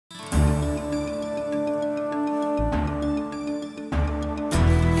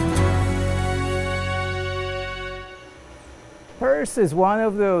PRRS is one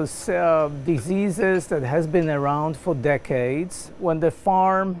of those diseases that has been around for decades. When the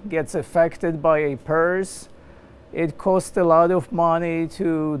farm gets affected by a PRRS, it costs a lot of money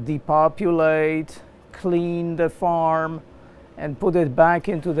to depopulate, clean the farm, and put it back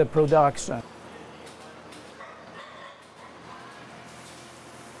into the production.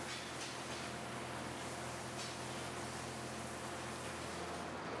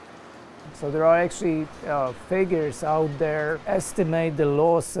 So there are actually figures out there estimate the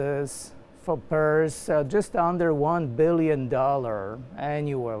losses for PRRS just under $1 billion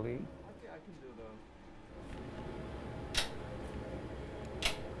annually. I can do those.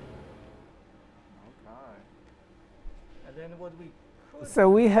 Okay. And then what we could... So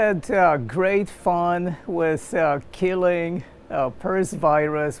we had great fun with killing PRRS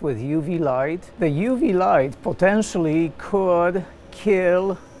virus with UV light. The UV light potentially could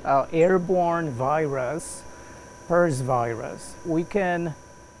kill airborne virus, PRRS virus. We can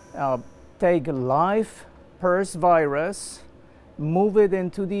take live PRRS virus, move it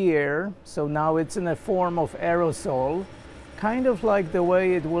into the air, so now it's in a form of aerosol, kind of like the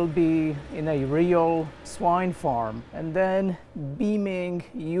way it will be in a real swine farm, and then beaming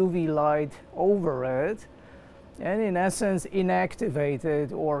UV light over it, and in essence inactivate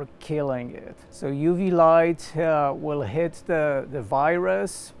it or killing it. So UV light will hit the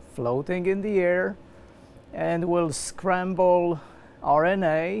virus floating in the air and will scramble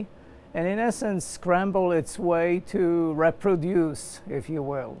RNA and in essence scramble its way to reproduce, if you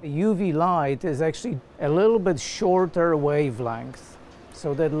will. UV light is actually a little bit shorter wavelength,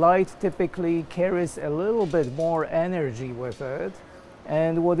 so that light typically carries a little bit more energy with it.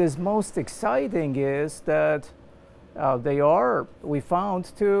 And what is most exciting is that we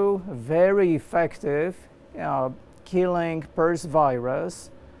found two very effective killing PRRS virus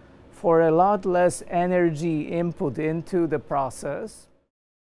for a lot less energy input into the process.